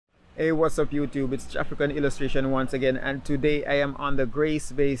Hey, what's up YouTube? It's African Illustration once again, and today I am on the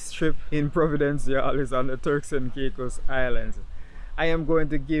Grace Bay Strip in Providenciales on the Turks and Caicos Islands. I am going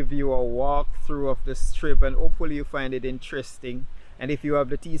to give you a walkthrough of the strip and hopefully you find it interesting. And if you have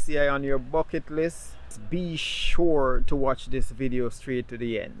the TCI on your bucket list, be sure to watch this video straight to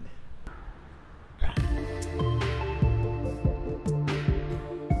the end.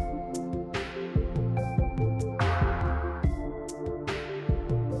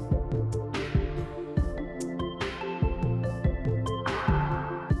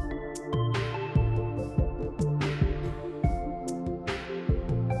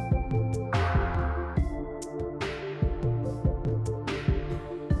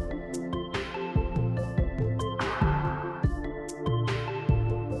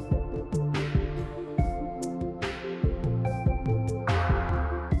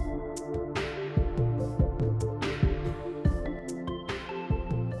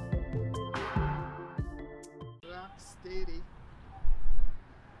 Steady.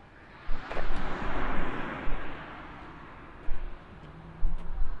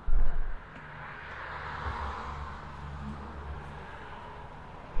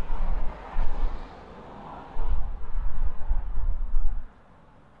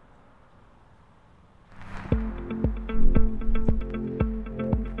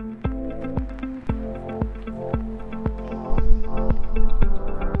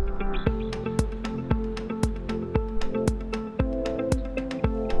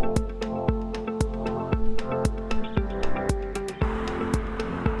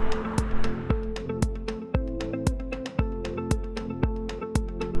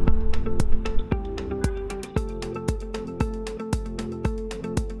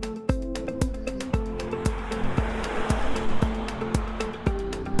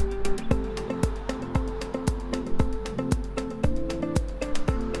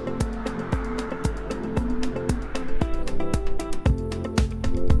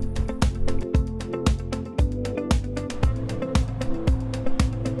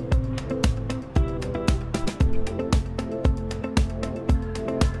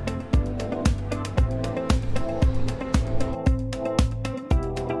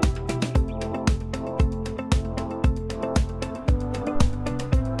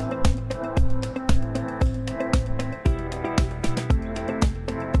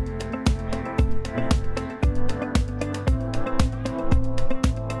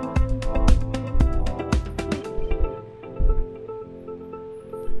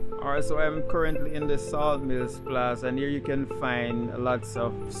 Alright, so I'm currently in the Salt Mills Plaza, and here you can find lots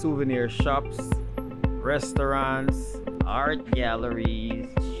of souvenir shops, restaurants, art galleries,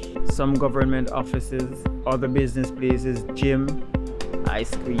 some government offices, other business places, gym,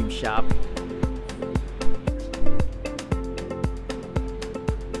 ice cream shop.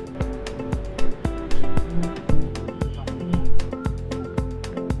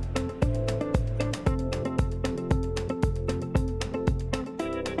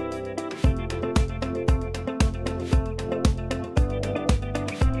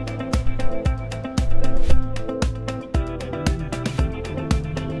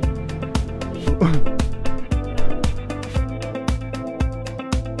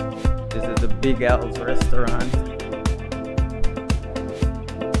 This is the Big Al's restaurant.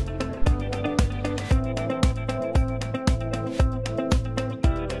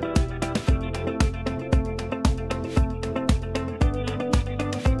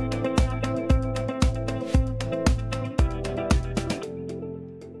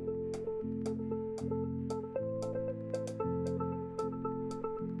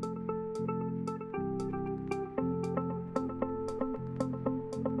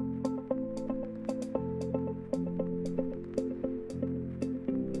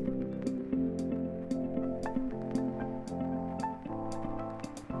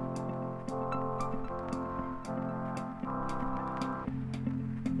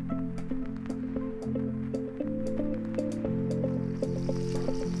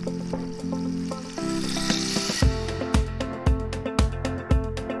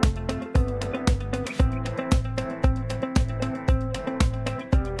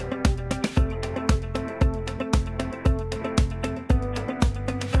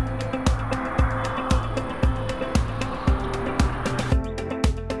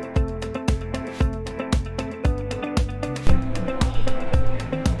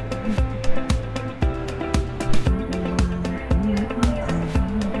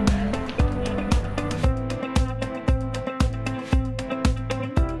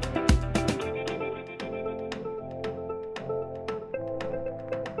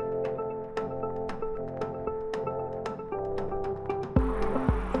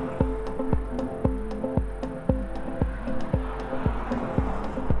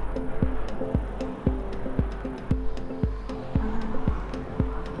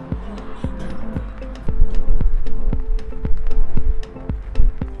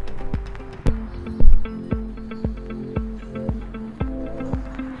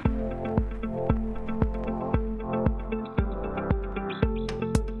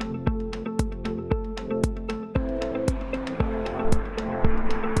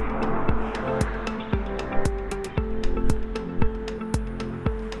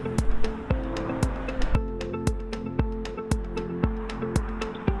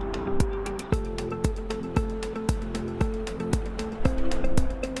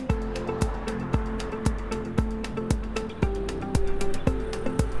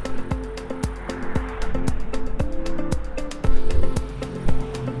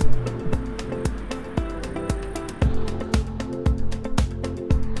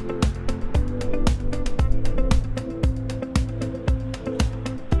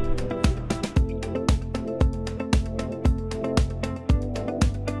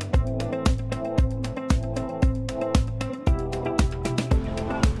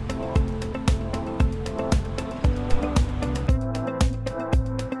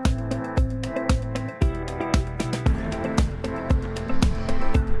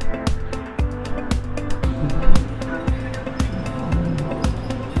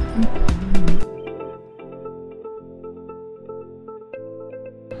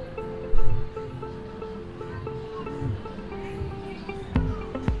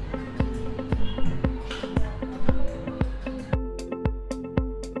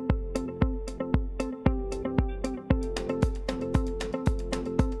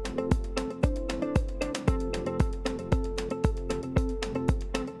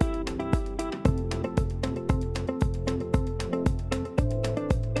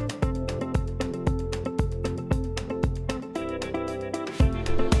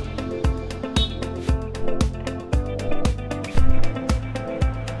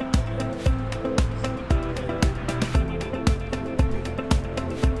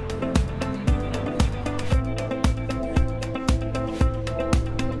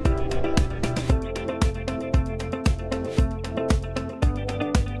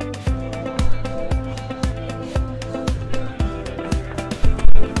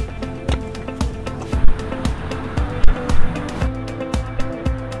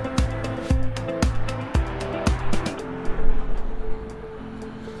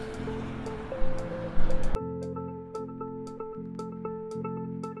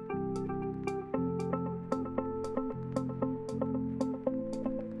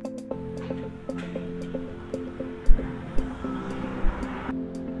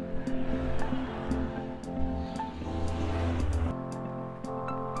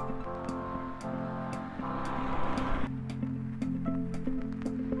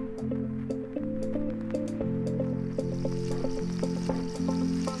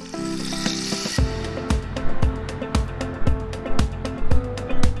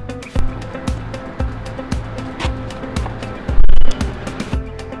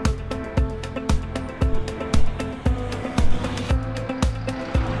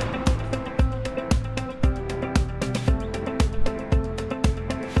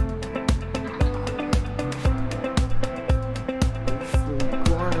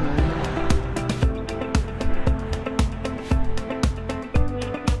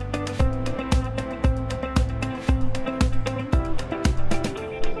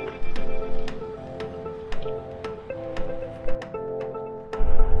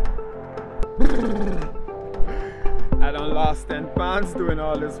 I done lost 10 pounds doing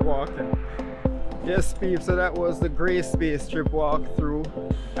all this walking. Yes, peeps, so that was the Gray Space Strip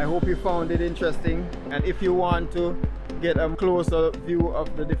walkthrough. I hope you found it interesting, and if you want to get a closer view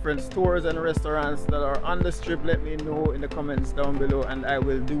of the different stores and restaurants that are on the strip, let me know in the comments down below, and I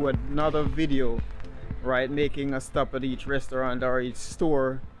will do another video, right, making a stop at each restaurant or each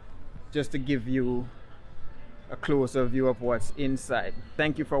store just to give you a closer view of what's inside.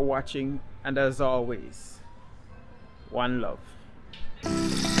 Thank you for watching, and as always, one love.